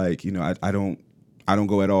they were like, I don't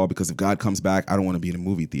go at all because if God comes back, I don't want to be in a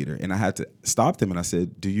movie theater. And I had to stop them, and I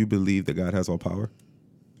said, "Do you believe that God has all power?"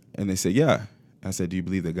 And they said, "Yeah." I said, "Do you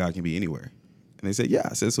believe that God can be anywhere?" And they said, yeah.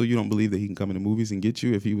 I said, so you don't believe that he can come in the movies and get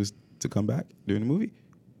you if he was to come back during the movie?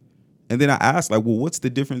 And then I asked, like, well, what's the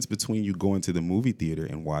difference between you going to the movie theater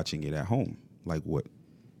and watching it at home? Like, what?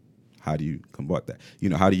 How do you combat that? You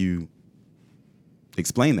know, how do you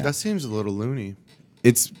explain that? That seems a little loony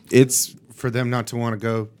It's for them not to want to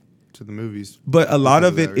go to the movies. But a lot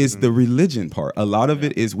of because it that is reason. the religion part. A lot of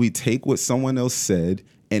it is we take what someone else said,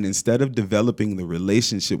 and instead of developing the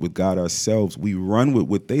relationship with God ourselves, we run with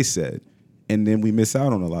what they said, and then we miss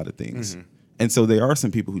out on a lot of things. And so there are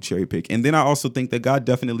some people who cherry pick. And then I also think that God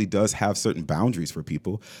definitely does have certain boundaries for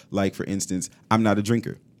people. Like, for instance, I'm not a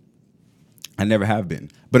drinker. I never have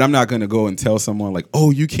been. But I'm not going to go and tell someone like,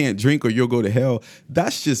 oh, you can't drink or you'll go to hell.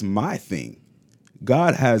 That's just my thing.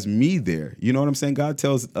 God has me there. You know what I'm saying? God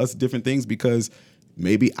tells us different things because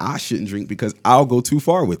maybe I shouldn't drink because I'll go too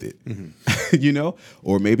far with it. You know?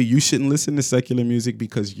 Or maybe you shouldn't listen to secular music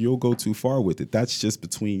because you'll go too far with it. That's just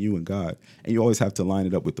between you and God. And you always have to line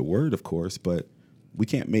it up with the word, of course, but we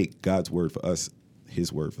can't make God's word for us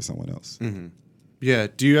his word for someone else. Yeah.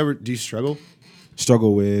 Do you struggle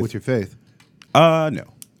Struggle with your faith? No,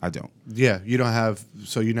 I don't. Yeah. You don't have.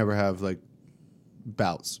 So you never have like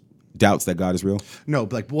bouts. Doubts that God is real? No,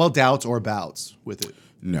 like doubts or bouts with it.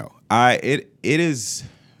 No. It is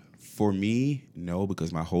for me, no,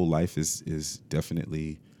 because my whole life is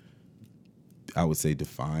definitely, I would say,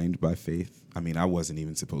 defined by faith. I mean, I wasn't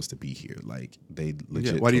even supposed to be here. Like, they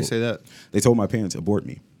legit. Yeah. Why do you say that? They told my parents abort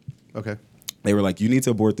me. Okay. They were like, you need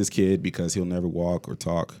to abort this kid because he'll never walk or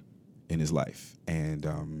talk in his life. And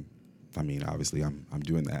I mean, obviously, I'm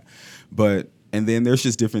doing that. And then there's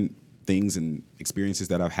just different things and experiences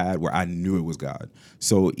that I've had where I knew it was God.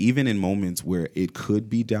 So even in moments where it could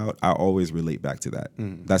be doubt, I always relate back to that.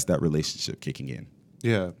 That's that relationship kicking in.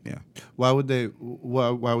 Yeah. Yeah. Why would they say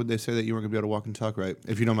that you weren't gonna be able to walk and talk right?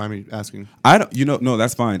 If you don't mind me asking. I don't. No,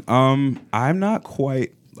 that's fine. I'm not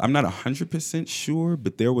 100% sure,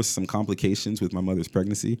 but there was some complications with my mother's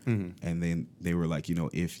pregnancy, and then they were like,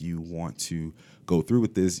 if you want to go through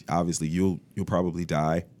with this, obviously you'll probably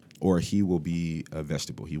die, or he will be a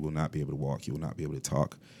vegetable. He will not be able to walk. He will not be able to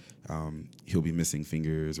talk. He'll be missing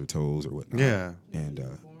fingers or toes or whatnot. Yeah.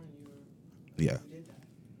 And yeah.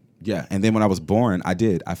 Yeah. And then when I was born, I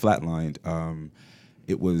flatlined.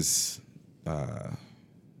 It was, I'm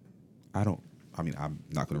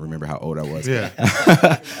not going to remember how old I was. Yeah.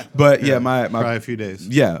 But yeah, my probably a few days.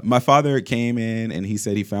 Yeah, my father came in and he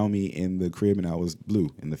said he found me in the crib and I was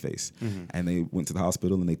blue in the face. And they went to the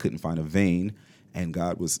hospital and they couldn't find a vein. And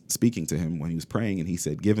God was speaking to him when he was praying, and he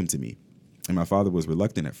said, give him to me. And my father was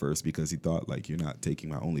reluctant at first because he thought, like, you're not taking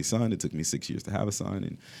my only son. It took me 6 years to have a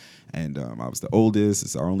son, and I was the oldest.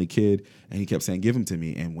 It's our only kid. And he kept saying, give him to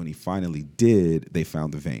me. And when he finally did, they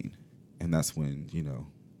found the vein. And that's when,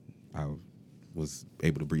 I was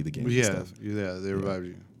able to breathe again. Yeah, and stuff. yeah, they revived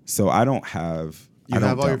you. So I don't have... You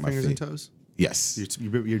have all your fingers and toes? Yes.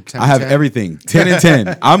 You're 10 I have 10? everything. 10 and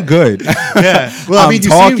 10. I'm good. Yeah. Well, I mean,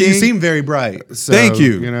 you seem very bright. So, Thank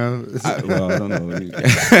you. I don't know.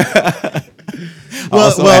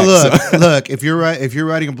 Look. If you're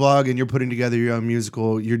writing a blog and you're putting together your own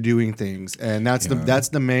musical, you're doing things, and that's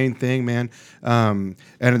the main thing, man. And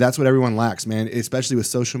that's what everyone lacks, man. Especially with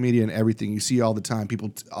social media and everything, you see all the time.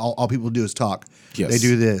 All people do is talk. Yes. They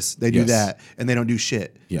do this, they do Yes. that, and they don't do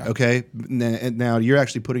shit. Yeah. Okay. Now you're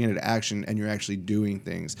actually putting it into action, and you're actually doing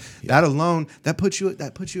things. Yeah. That alone, that puts you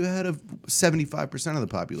ahead of 75% of the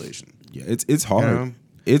population. Yeah, it's hard. You know?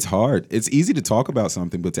 It's hard. It's easy to talk about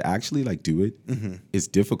something, but to actually do it, it's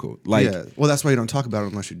difficult. Yeah. Well, that's why you don't talk about it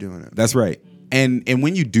unless you're doing it. That's right. And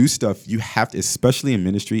when you do stuff, you have to, especially in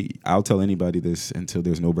ministry, I'll tell anybody this until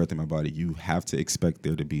there's no breath in my body, you have to expect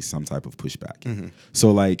there to be some type of pushback.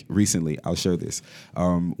 So recently, I'll share this.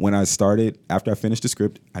 When I started, after I finished the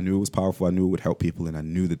script, I knew it was powerful. I knew it would help people, and I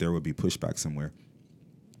knew that there would be pushback somewhere.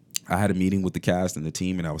 I had a meeting with the cast and the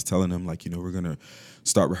team, and I was telling them, we're going to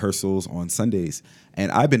start rehearsals on Sundays.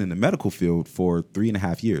 And I've been in the medical field for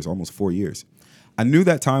 3.5 years, almost 4 years. I knew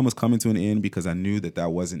that time was coming to an end because I knew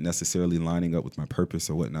that wasn't necessarily lining up with my purpose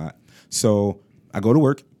or whatnot. So I go to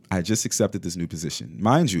work. I had just accepted this new position.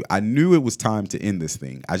 Mind you, I knew it was time to end this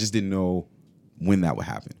thing. I just didn't know when that would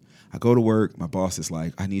happen. I go to work. My boss is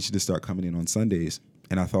like, I need you to start coming in on Sundays.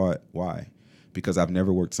 And I thought, why? Because I've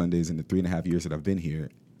never worked Sundays in the 3.5 years that I've been here.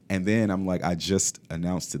 And then I'm like, I just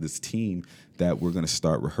announced to this team that we're going to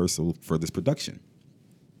start rehearsal for this production.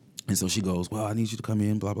 And so she goes, well, I need you to come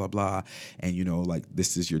in, blah, blah, blah. And,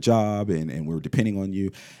 this is your job and we're depending on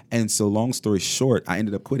you. And so long story short, I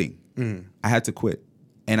ended up quitting. I had to quit.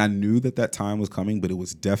 And I knew that time was coming, but it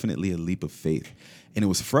was definitely a leap of faith. And it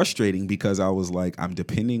was frustrating because I was like, I'm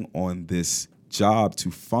depending on this job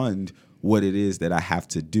to fund what it is that I have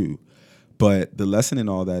to do. But the lesson in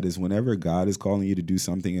all that is whenever God is calling you to do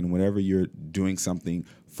something and whenever you're doing something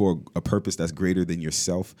for a purpose that's greater than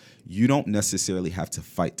yourself, you don't necessarily have to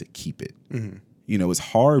fight to keep it. Mm-hmm. You know, it's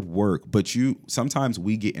hard work, but sometimes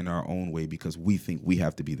we get in our own way because we think we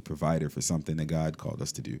have to be the provider for something that God called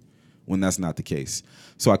us to do, when that's not the case.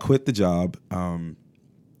 So I quit the job, and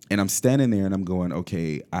I'm standing there and I'm going,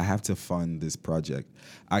 okay, I have to fund this project.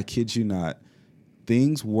 I kid you not.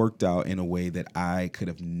 Things worked out in a way that I could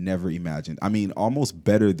have never imagined. I mean, almost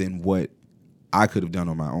better than what I could have done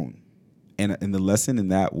on my own. And the lesson in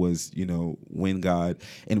that was, you know, when God,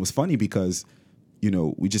 and it was funny because, you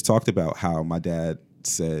know, we just talked about how my dad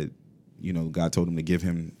said, you know, God told him to give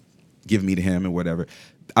me to him and whatever.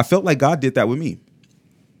 I felt like God did that with me.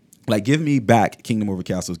 Like, give me back Kingdom Over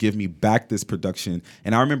Castles. Give me back this production.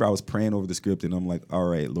 And I remember I was praying over the script and I'm like, all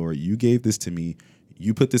right, Lord, you gave this to me.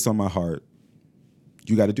 You put this on my heart.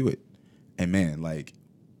 You got to do it. And man, like,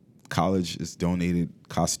 college is donated,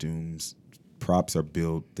 costumes, props are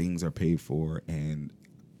built, things are paid for, and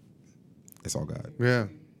it's all God. Yeah.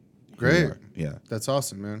 Great. Yeah. That's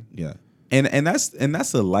awesome, man. Yeah. And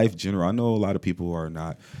that's a life general. I know a lot of people are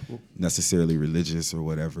not necessarily religious or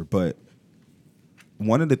whatever, but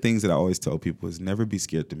one of the things that I always tell people is never be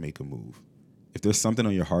scared to make a move. If there's something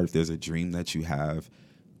on your heart, if there's a dream that you have,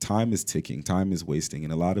 time is ticking, time is wasting.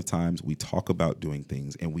 And a lot of times we talk about doing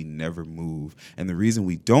things and we never move. And the reason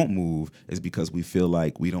we don't move is because we feel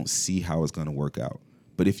like we don't see how it's going to work out.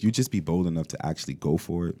 But if you just be bold enough to actually go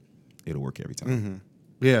for it, it'll work every time. Mm-hmm.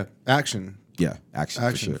 Yeah. Action. Yeah.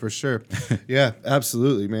 Action for sure. Yeah,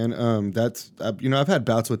 absolutely, man. I've had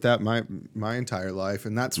bouts with that my entire life,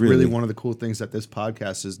 and that's really one of the cool things that this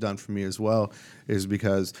podcast has done for me as well. Is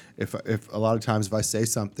because if a lot of times if I say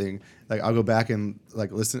something, like I'll go back and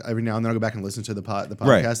like listen every now and then. I'll go back and listen to the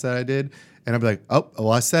podcast that I did, and I'll be like, oh,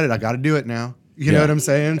 well, I said it. I got to do it now. You know what I'm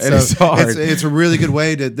saying? So it's hard. It's a really good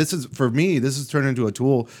way to. This has turned into a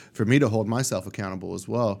tool for me to hold myself accountable as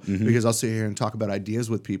well. Mm-hmm. Because I'll sit here and talk about ideas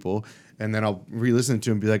with people, and then I'll re-listen to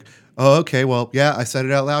them and be like, oh, okay, well, yeah, I said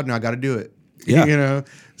it out loud, now I got to do it. Yeah. You know,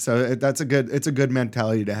 so it's a good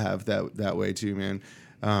mentality to have that way too, man.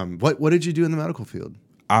 What did you do in the medical field?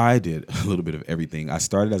 I did a little bit of everything. I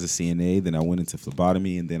started as a CNA, then I went into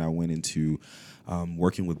phlebotomy, and then I went into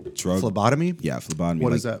working with drugs. Phlebotomy? Yeah, phlebotomy.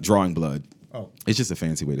 What is that? Drawing blood. Oh, it's just a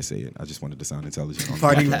fancy way to say it. I just wanted to sound intelligent.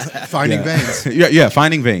 Finding veins. Yeah,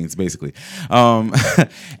 finding veins, basically. And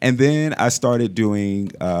then I started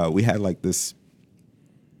doing. We had like this,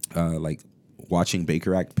 like watching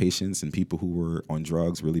Baker Act patients and people who were on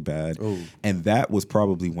drugs really bad, and that was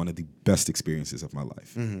probably one of the best experiences of my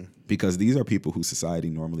life because these are people who society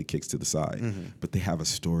normally kicks to the side, but they have a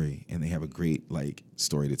story and they have a great like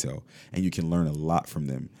story to tell, and you can learn a lot from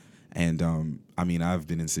them. And I mean, I've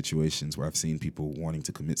been in situations where I've seen people wanting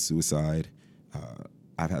to commit suicide.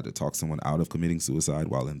 I've had to talk someone out of committing suicide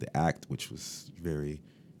while in the act, which was very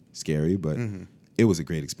scary, but it was a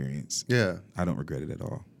great experience. Yeah. I don't regret it at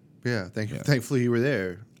all. Yeah. Thankfully, you were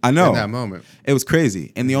there. I know. In that moment. It was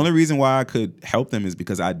crazy. And the only reason why I could help them is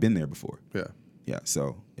because I'd been there before. Yeah. Yeah.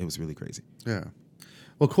 So it was really crazy. Yeah.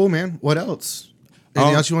 Well, cool, man. What else?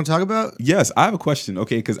 Anything else you want to talk about? Yes, I have a question.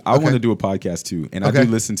 Okay, because I want to do a podcast too, and I do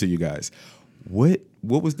listen to you guys. What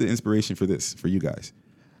was the inspiration for this for you guys?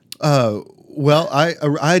 Well,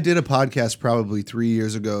 I did a podcast probably 3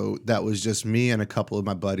 years ago that was just me and a couple of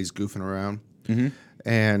my buddies goofing around,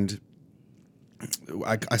 and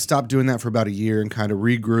I stopped doing that for about a year and kind of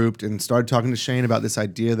regrouped and started talking to Shane about this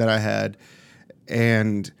idea that I had,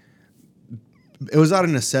 and it was out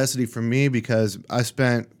of necessity for me because I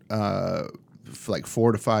spent for like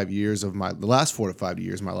 4 to 5 years of the last 4 to 5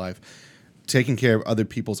 years of my life taking care of other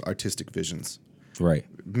people's artistic visions. Right.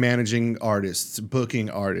 Managing artists, booking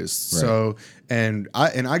artists. Right. So, and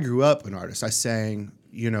I grew up an artist. I sang,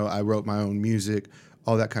 I wrote my own music,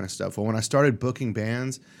 all that kind of stuff. Well, when I started booking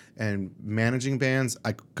bands and managing bands,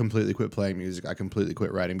 I completely quit playing music. I completely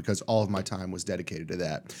quit writing because all of my time was dedicated to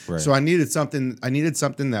that. Right. So I needed something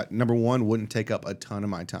that, number one, wouldn't take up a ton of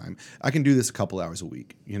my time. I can do this a couple hours a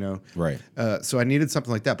week, Right. So I needed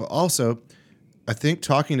something like that. But also, I think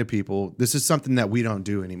talking to people, this is something that we don't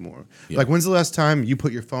do anymore. Yeah. Like, when's the last time you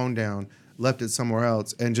put your phone down, left it somewhere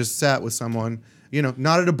else, and just sat with someone,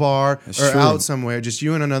 not at a bar out somewhere, just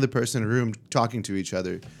you and another person in a room talking to each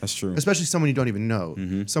other. That's true. Especially someone you don't even know.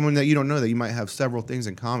 Mm-hmm. Someone that you don't know that you might have several things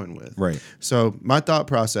in common with. Right. So my thought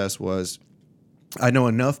process was, I know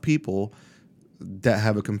enough people that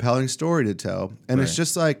have a compelling story to tell. And it's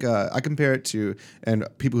just like, I compare it to, and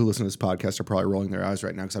people who listen to this podcast are probably rolling their eyes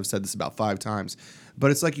right now because I've said this about 5 times,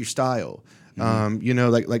 but it's like your style. You know,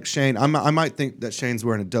 like Shane, I might think that Shane's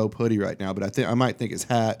wearing a dope hoodie right now, but I might think his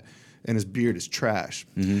hat and his beard is trash.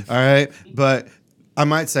 All right. But I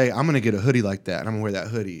might say, I'm going to get a hoodie like that, and I'm going to wear that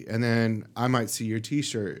hoodie. And then I might see your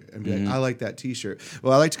T-shirt and be like, I like that T-shirt.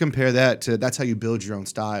 Well, I like to compare that to, that's how you build your own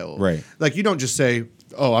style. Right. Like, you don't just say,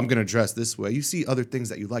 oh, I'm going to dress this way. You see other things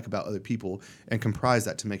that you like about other people and comprise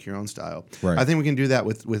that to make your own style. Right. I think we can do that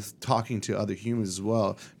with talking to other humans as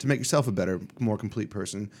well to make yourself a better, more complete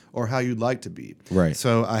person, or how you'd like to be. Right.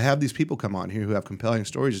 So I have these people come on here who have compelling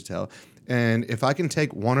stories to tell. And if I can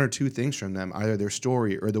take 1 or 2 things from them, either their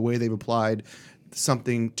story or the way they've applied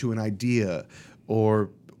something to an idea, or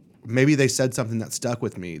maybe they said something that stuck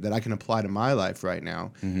with me that I can apply to my life right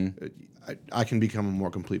now, I can become a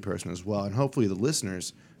more complete person as well. And hopefully the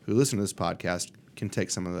listeners who listen to this podcast can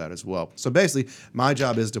take some of that as well. So basically, my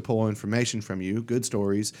job is to pull information from you, good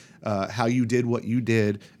stories, how you did what you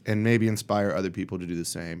did, and maybe inspire other people to do the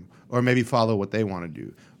same, or maybe follow what they want to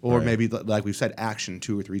do. Or maybe, like we've said, action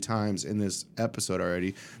 2 or 3 times in this episode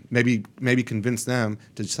already. Maybe convince them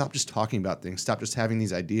to stop just talking about things, stop just having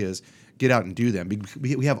these ideas, get out and do them.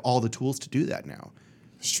 We have all the tools to do that now.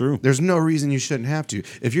 It's true. There's no reason you shouldn't have to.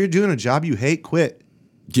 If you're doing a job you hate, quit.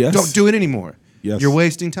 Yes. Don't do it anymore. Yes. You're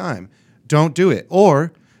wasting time. Don't do it.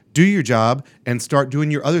 Or do your job and start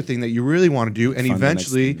doing your other thing that you really want to do, and Find the next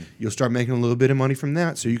eventually thing. you'll start making a little bit of money from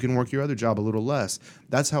that so you can work your other job a little less.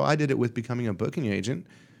 That's how I did it with becoming a booking agent.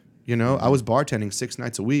 You know, I was bartending 6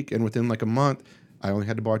 nights a week, and within like a month, I only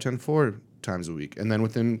had to bartend 4 times a week. And then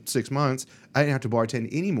within 6 months, I didn't have to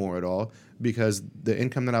bartend anymore at all because the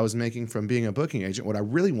income that I was making from being a booking agent, what I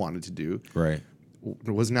really wanted to do, Right.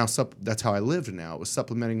 was now, that's how I lived now. It was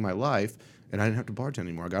supplementing my life, and I didn't have to bartend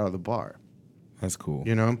anymore. I got out of the bar. That's cool.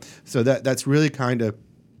 You know, so that's really kind of,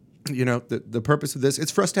 you know, the purpose of this.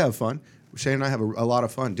 It's for us to have fun. Shane and I have a lot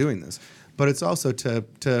of fun doing this, but it's also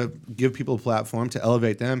to give people a platform, to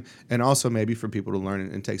elevate them, and also maybe for people to learn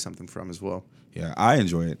and take something from as well. Yeah, I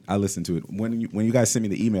enjoy it. I listen to it. When you guys sent me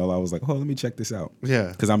the email, I was like, oh, let me check this out. Yeah.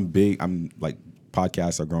 Because I'm like,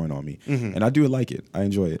 podcasts are growing on me. And I do like it. I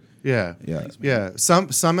enjoy it. Yeah. Yeah. Yeah.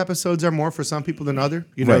 Some episodes are more for some people than other.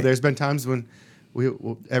 You know, Right. There's been times when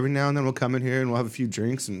we'll every now and then we'll come in here and we'll have a few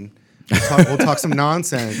drinks and we'll talk some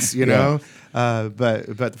nonsense, you know.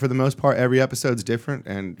 But for the most part, every episode's different,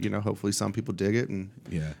 and you know, hopefully some people dig it, and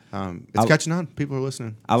it's catching on. People are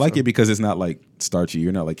listening. I like it because it's not like starchy.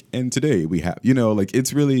 You're not like, and today we have, you know, like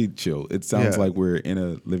it's really chill. It sounds like we're in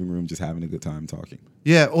a living room just having a good time talking.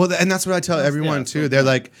 Yeah, well, and that's what I tell everyone too. They're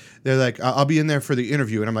like, I'll be in there for the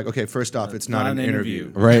interview, and I'm like, okay, first off, it's not an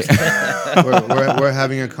interview. Right. we're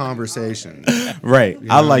having a conversation. Right. You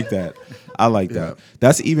I know? like that. I like that.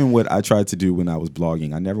 That's even what I tried to do when I was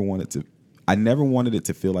blogging. I never wanted it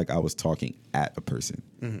to feel like I was talking at a person.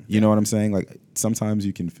 You know what I'm saying? Like sometimes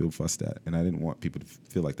you can feel fussed at, and I didn't want people to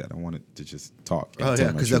feel like that. I wanted to just talk. And tell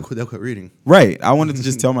my because truth. they'll quit reading. Right. I wanted to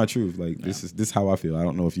just tell my truth. Like this is how I feel. I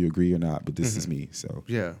don't know if you agree or not, but this is me. So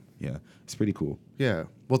Yeah. It's pretty cool. Yeah.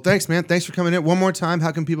 Well, thanks, man. Thanks for coming in. One more time,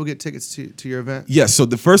 how can people get tickets to your event? Yes, so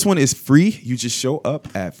the first one is free. You just show up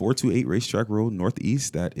at 428 Racetrack Road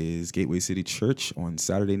Northeast. That is Gateway City Church on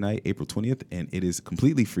Saturday night, April 20th, and it is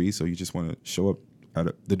completely free. So you just want to show up.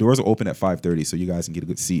 The doors are open at 5:30, so you guys can get a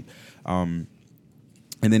good seat.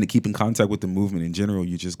 And then to keep in contact with the movement in general,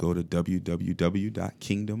 you just go to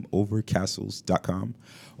www.kingdomovercastles.com.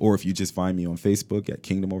 Or if you just find me on Facebook at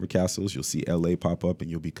Kingdom Over Castles, you'll see LA pop up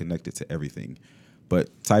and you'll be connected to everything.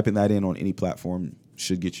 But typing that in on any platform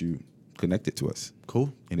should get you connected to us.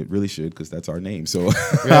 Cool. And it really should, because that's our name. So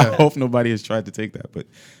I hope nobody has tried to take that, but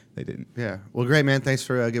they didn't. Yeah. Well, great, man. Thanks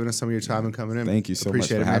for giving us some of your time and coming in. Thank you so much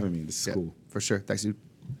for having me. This is cool. For sure. Thanks, dude.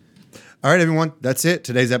 All right, everyone. That's it.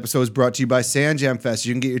 Today's episode is brought to you by Sand Jam Fest.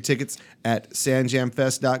 You can get your tickets at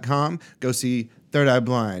sandjamfest.com. Go see Third Eye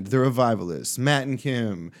Blind, The Revivalists, Matt and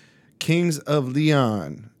Kim, Kings of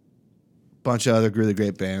Leon, bunch of other really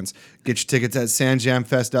great bands. Get your tickets at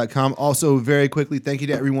sandjamfest.com. Also, very quickly, thank you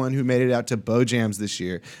to everyone who made it out to Bo Jams this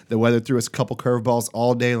year. The weather threw us a couple curveballs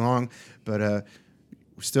all day long, but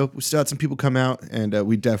we still had some people come out, and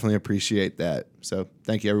we definitely appreciate that. So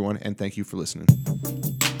thank you, everyone, and thank you for listening.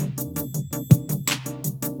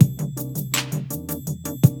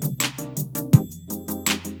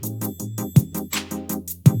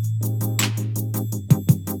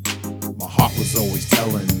 My heart was always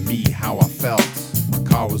telling me how I felt. My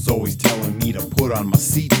car was always telling me to put on my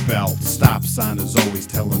seatbelt. Stop sign is always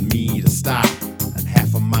telling me to stop. And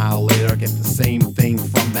half a mile later, get the same thing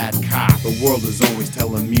from that cop. The world is always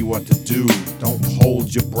telling me what to do. Don't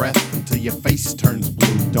hold your breath until your face turns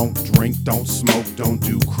blue. Don't drink, don't smoke, don't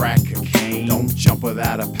do crack cocaine. Don't jump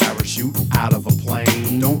without a parachute out of a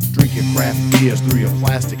plane. Don't drink your craft beers through your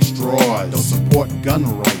plastic straws. Don't support gun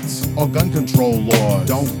rights or gun control laws.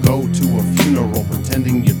 Don't go to a funeral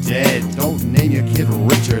pretending you're dead. Don't name your kid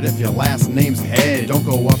Richard if your last name's Head. Don't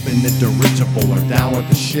go up in the dirigible or down with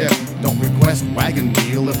the ship. Don't request wagon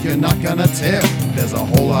wheel if you're not gonna tip. There's a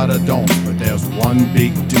whole lot of don'ts, but there's one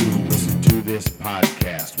big do. Listen to this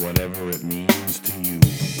podcast, whatever it means to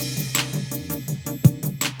you.